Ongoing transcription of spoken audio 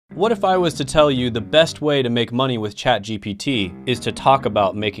What if I was to tell you the best way to make money with ChatGPT is to talk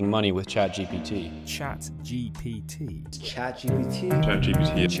about making money with ChatGPT? ChatGPT. ChatGPT.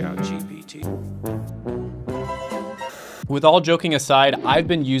 ChatGPT. ChatGPT. With all joking aside, I've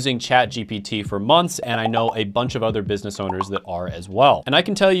been using ChatGPT for months, and I know a bunch of other business owners that are as well. And I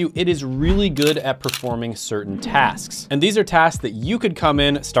can tell you, it is really good at performing certain tasks. And these are tasks that you could come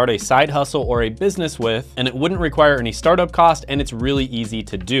in, start a side hustle or a business with, and it wouldn't require any startup cost, and it's really easy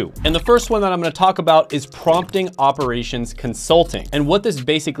to do. And the first one that I'm gonna talk about is prompting operations consulting. And what this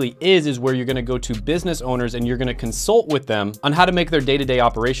basically is where you're gonna go to business owners and you're gonna consult with them on how to make their day-to-day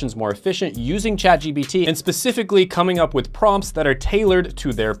operations more efficient using ChatGPT, and specifically coming up with prompts that are tailored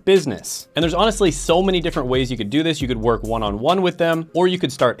to their business. And there's honestly so many different ways you could do this. You could work one-on-one with them, or you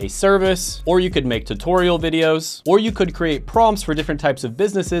could start a service, or you could make tutorial videos, or you could create prompts for different types of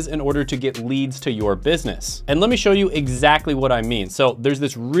businesses in order to get leads to your business. And let me show you exactly what I mean. So there's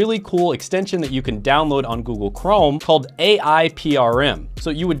this really cool extension that you can download on Google Chrome called AI-PRM.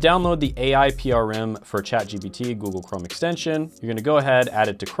 So you would download the AI-PRM for ChatGPT, Google Chrome extension. You're gonna go ahead, add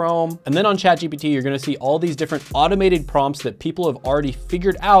it to Chrome. And then on ChatGPT, you're gonna see all these different automated prompts that people have already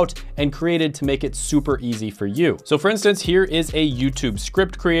figured out and created to make it super easy for you. So for instance, here is a YouTube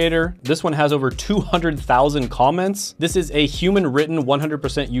script creator. This one has over 200,000 comments. This is a human written,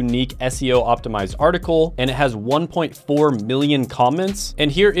 100% unique SEO optimized article, and it has 1.4 million comments. And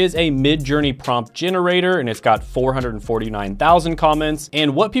here is a mid-journey prompt generator, and it's got 449,000 comments.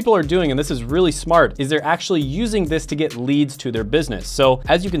 And what people are doing, and this is really smart, is they're actually using this to get leads to their business. So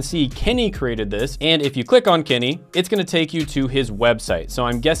as you can see, Kenny created this, and if you click on Kenny, it's gonna take you to his website. So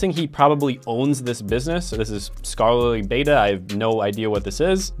I'm guessing he probably owns this business. So this is scholarly beta. I have no idea what this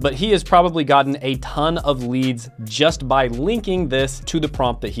is, but he has probably gotten a ton of leads just by linking this to the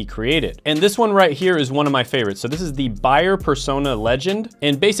prompt that he created. And this one right here is one of my favorites. So this is the buyer persona legend.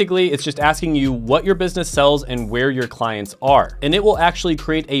 And basically it's just asking you what your business sells and where your clients are. And it will actually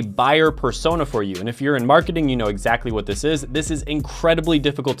create a buyer persona for you. And if you're in marketing, you know exactly what this is. This is incredibly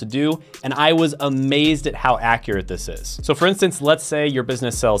difficult to do. And I was amazed at how accurate this is. So for instance, let's say your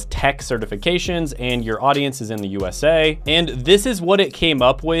business sells tech certifications and your audience is in the USA. And this is what it came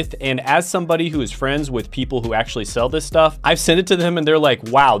up with. And as somebody who is friends with people who actually sell this stuff, I've sent it to them and they're like,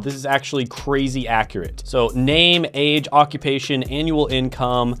 wow, this is actually crazy accurate. So name, age, occupation, annual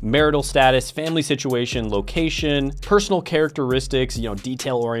income, marital status, family situation, location, personal characteristics,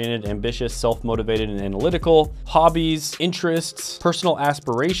 detail-oriented, ambitious, self-motivated, and analytical, hobbies, interests, personal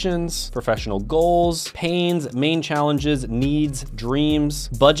aspirations, professional goals, pains, main challenges, needs, dreams,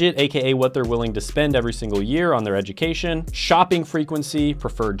 budget, aka what they're willing to spend every single year on their education, shopping frequency,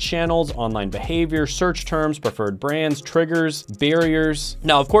 preferred channels, online behavior, search terms, preferred brands, triggers, barriers.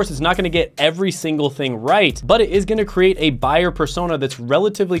 Now, of course, it's not gonna get every single thing right, but it is gonna create a buyer persona that's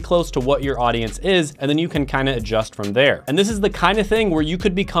relatively close to what your audience is, and then you can kind of adjust from there. And this is the kind of thing where you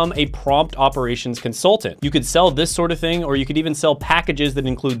could become a prompt operations consultant. You could sell this sort of thing, or you could even sell packages that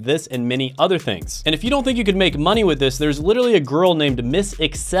include this and many other things. And if you don't think you could make money with this, there's literally a girl named Miss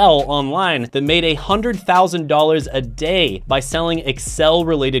Excel online that made $100,000 a day by selling Excel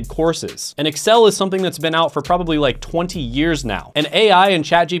related courses. And Excel is something that's been out for probably like 20 years now. And AI and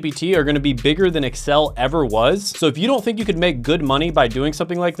ChatGPT are gonna be bigger than Excel ever was. So if you don't think you could make good money by doing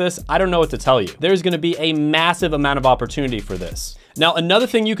something like this, I don't know what to tell you. There's gonna be a massive amount of opportunity for this. Now, another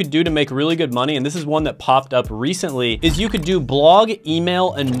thing you could do to make really good money, and this is one that popped up recently, is you could do blog,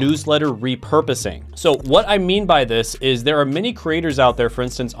 email, and newsletter repurposing. So what I mean by this is there are many creators out there, for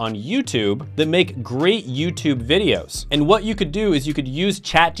instance, on YouTube that make great YouTube videos. And what you could do is you could use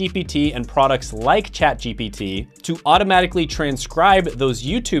ChatGPT and products like ChatGPT to automatically transcribe those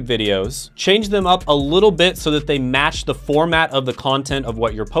YouTube videos, change them up a little bit so that they match the format of the content of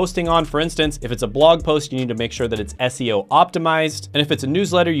what you're posting on. For instance, if it's a blog post, you need to make sure that it's SEO optimized. And if it's a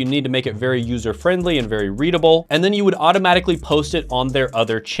newsletter, you need to make it very user-friendly and very readable. And then you would automatically post it on their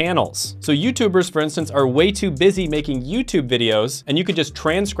other channels. So YouTubers, for instance, are way too busy making YouTube videos, and you could just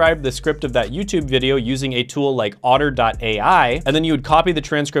transcribe the script of that YouTube video using a tool like otter.ai, and then you would copy the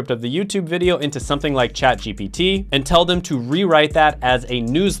transcript of the YouTube video into something like ChatGPT and tell them to rewrite that as a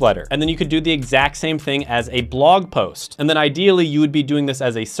newsletter. And then you could do the exact same thing as a blog post. And then ideally, you would be doing this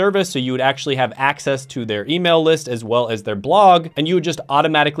as a service, so you would actually have access to their email list as well as their blog, something and you would just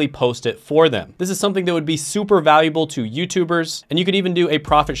automatically post it for them. This is something that would be super valuable to YouTubers, and you could even do a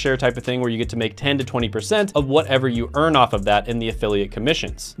profit share type of thing where you get to make 10 to 20% of whatever you earn off of that in the affiliate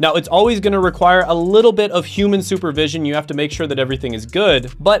commissions. Now, it's always going to require a little bit of human supervision. You have to make sure that everything is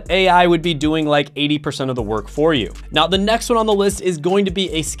good, but AI would be doing like 80% of the work for you. Now, the next one on the list is going to be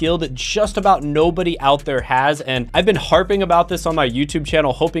a skill that just about nobody out there has, and I've been harping about this on my YouTube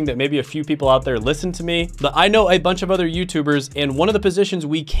channel, hoping that maybe a few people out there listen to me, but I know a bunch of other YouTubers, and one of the positions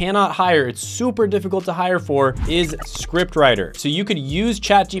we cannot hire, it's super difficult to hire for, is script writer. So you could use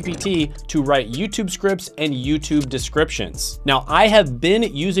ChatGPT to write YouTube scripts and YouTube descriptions. Now, I have been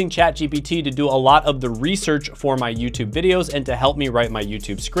using ChatGPT to do a lot of the research for my YouTube videos and to help me write my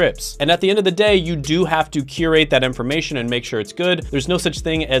YouTube scripts. And at the end of the day, you do have to curate that information and make sure it's good. There's no such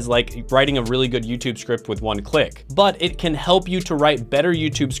thing as like writing a really good YouTube script with one click, but it can help you to write better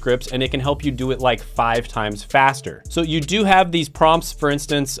YouTube scripts, and it can help you do it like 5 times faster. So you do have these prompts. For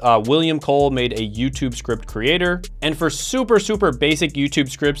instance, William Cole made a YouTube script creator, and for super basic YouTube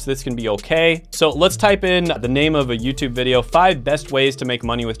scripts, this can be okay. So let's type in the name of a YouTube video, 5 best ways to make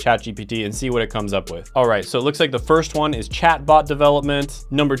money with ChatGPT, and see what it comes up with. All right, so it looks like the first one is chatbot development.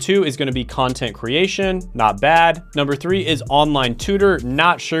 Number 2 is going to be content creation, not bad. Number 3 is online tutor,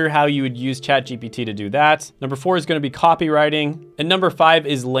 not sure how you would use ChatGPT to do that. Number 4 is going to be copywriting, and number 5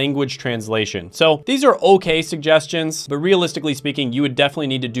 is language translation. So these are okay suggestions, but realistically speaking, you would definitely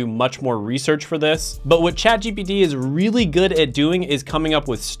need to do much more research for this. But what ChatGPT is really good at doing is coming up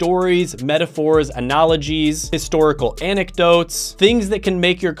with stories, metaphors, analogies, historical anecdotes, things that can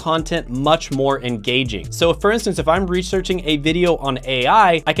make your content much more engaging. So for instance, if I'm researching a video on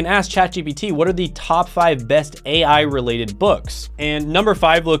AI, I can ask ChatGPT, what are the top 5 best AI related books? And number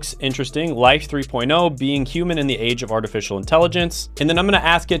 5 looks interesting, Life 3.0, Being Human in the Age of Artificial Intelligence. And then I'm gonna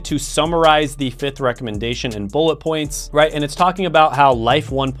ask it to summarize the 5th recommendation in bullet points, right? And it's talking about how Life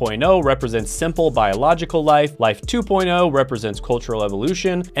 1.0 represents simple biological life, Life 2.0 represents cultural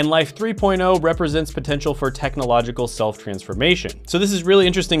evolution, and Life 3.0 represents potential for technological self-transformation. So this is really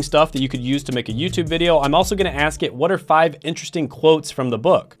interesting stuff that you could use to make a YouTube video. I'm also gonna ask it, what are 5 interesting quotes from the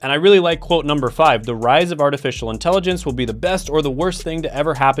book? And I really like quote number 5, the rise of artificial intelligence will be the best or the worst thing to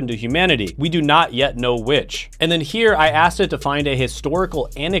ever happen to humanity. We do not yet know which. And then here I asked it to find a historical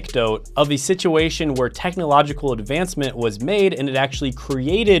anecdote of a situation where technological advancement was made and it actually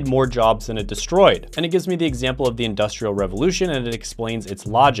created more jobs than it destroyed. And it gives me the example of the Industrial Revolution, and it explains its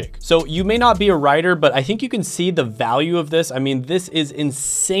logic. So you may not be a writer, but I think you can see the value of this. I mean, this is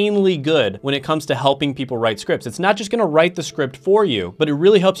insanely good when it comes to helping people write scripts. It's not just gonna write the script for you, but it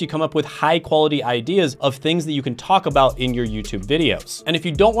really helps you come up with high quality ideas of things that you can talk about in your YouTube videos. And if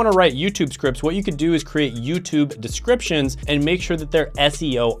you don't wanna write YouTube scripts, what you could do is create YouTube descriptions and make sure that they're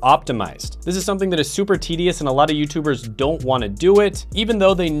SEO optimized. This is something that is super tedious, and a lot of YouTubers don't wanna do it, even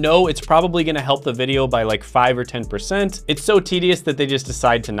though they know it's probably gonna help the video by like 5 or 10%. It's so tedious that they just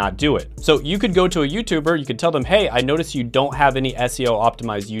decide to not do it. So you could go to a YouTuber, you could tell them, hey, I noticed you don't have any SEO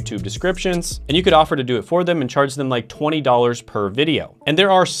optimized YouTube descriptions, and you could offer to do it for them and charge them like $20 per video. And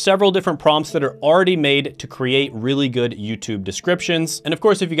there are several different prompts that are already made to create really good YouTube descriptions. And of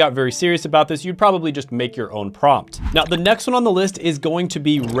course, if you got very serious about this, you'd probably just make your own prompt. Now, the next one on the list is going to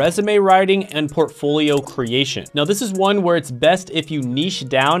be resume writing and portfolio creation. Now, this is one where it's best if you niche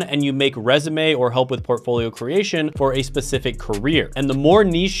down and you make resume or help with portfolio creation for a specific career. And the more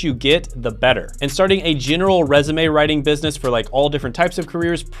niche you get, the better. And starting a general resume writing business for like all different types of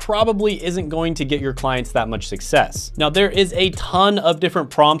careers probably isn't going to get your clients that much success. Now, there is a ton of different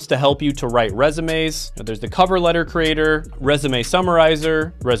prompts to help you to write resumes. There's the cover letter creator, resume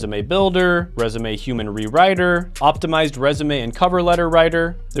summarizer, resume builder, resume human rewriter, optimized resume and cover letter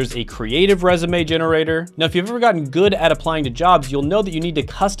writer. There's a creative resume generator. Now, if you've ever gotten good at applying to jobs, you'll know that you need to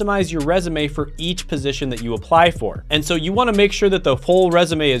customize your resume for each position that you apply for. And so you want to make sure that the whole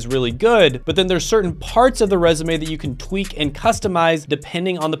resume is really good, but then there's certain parts of the resume that you can tweak and customize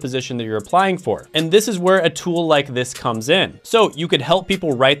depending on the position that you're applying for. And this is where a tool like this comes in. So you could help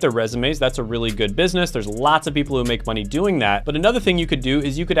people write their resumes. That's a really good business. There's lots of people who make money doing that. But another thing you could do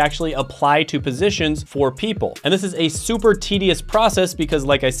is you could actually apply to positions for people. And this is a super tedious process because,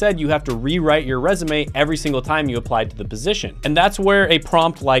 like I said, you have to rewrite your resume every single time you apply to the position. And that's where a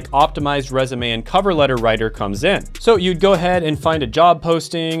prompt like optimized resume and cover letter writer comes in. So you'd go ahead and find a job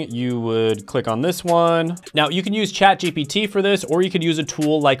posting. You would click on this one. Now you can use ChatGPT for this, or you could use a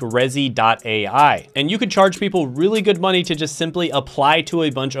tool like Resi.ai. And you could charge people really good money to just simply apply to a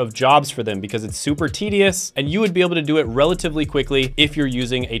bunch of jobs for them because it's super tedious, and you would be able to do it relatively quickly if you're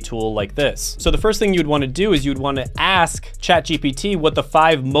using a tool like this. So the first thing you'd want to do is you'd want to ask ChatGPT what the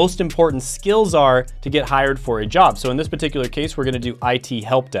 5 most important skills are to get hired for a job. So in this particular case, we're gonna do IT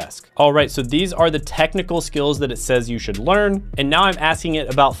help desk. All right, so these are the technical skills that it says you should learn. And now I'm asking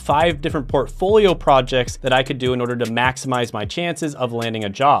it about 5 different portfolio projects that I could do in order to maximize my chances of landing a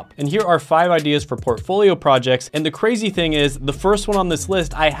job. And here are 5 ideas for portfolio projects. And the crazy thing is, the first one on this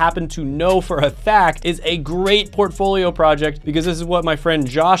list, I happen to know for a fact is a great portfolio project, because this is what my friend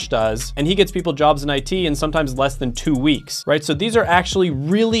Josh does. And he gets people jobs in IT in sometimes less than 2 weeks, right? So these are actually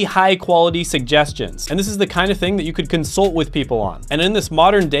really high quality suggestions. And this is the kind of thing that you could consult with people on. And in this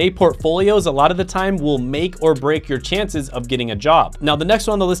modern day, portfolios a lot of the time will make or break your chances of getting a job. Now, the next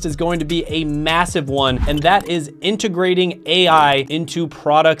one on the list is going to be a massive one, and that is integrating AI into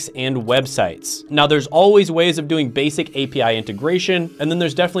products and websites. Now, there's always ways of doing basic API integration, and then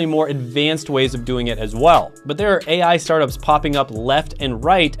there's definitely more advanced ways of doing it as well. But there are AI startups popping up left and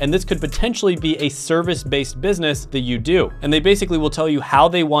right, and this could potentially be a service-based business that you do. And they basically will tell you how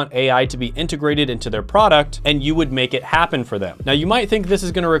they want AI to be integrated into their product, and you would make it happen for them. Now, you might think this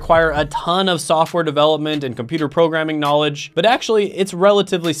is going to require a ton of software development and computer programming knowledge, but actually it's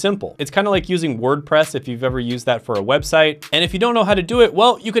relatively simple. It's kind of like using WordPress if you've ever used that for a website. And if you don't know how to do it,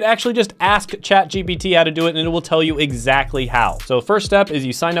 well, you could actually just ask ChatGPT how to do it, and it will tell you exactly how. So first step is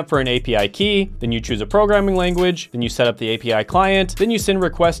you sign up for an API key, then you choose a programming language, then you set up the API client, then you send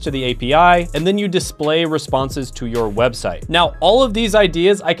requests to the API, and then you display responses to your website. Now, all of these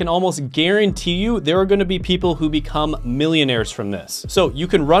ideas, I can almost guarantee you there are going to be people who become millionaires from this. So you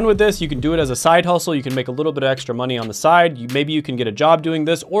can run with this, you can do it as a side hustle, you can make a little bit of extra money on the side, maybe you can get a job doing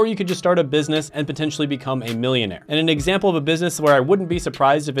this, or you could just start a business and potentially become a millionaire. And an example of a business where I wouldn't be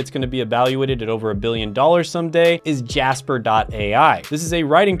surprised if it's going to be evaluated at over $1 billion someday is Jasper.ai. This is a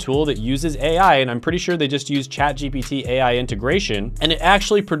writing tool that uses AI, and I'm pretty sure they just use ChatGPT AI integration, and it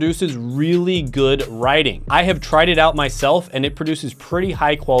actually produces really good writing. I have tried it out myself, and it produces pretty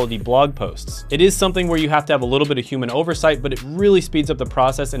high quality blog posts. It is something where you have to have a little bit of human oversight, but it really speeds up the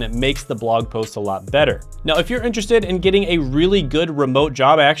process and it makes the blog post a lot better. Now, if you're interested in getting a really good remote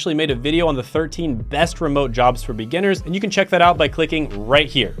job, I actually made a video on the 13 best remote jobs for beginners, and you can check that out by clicking right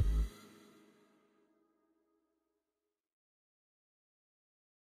here.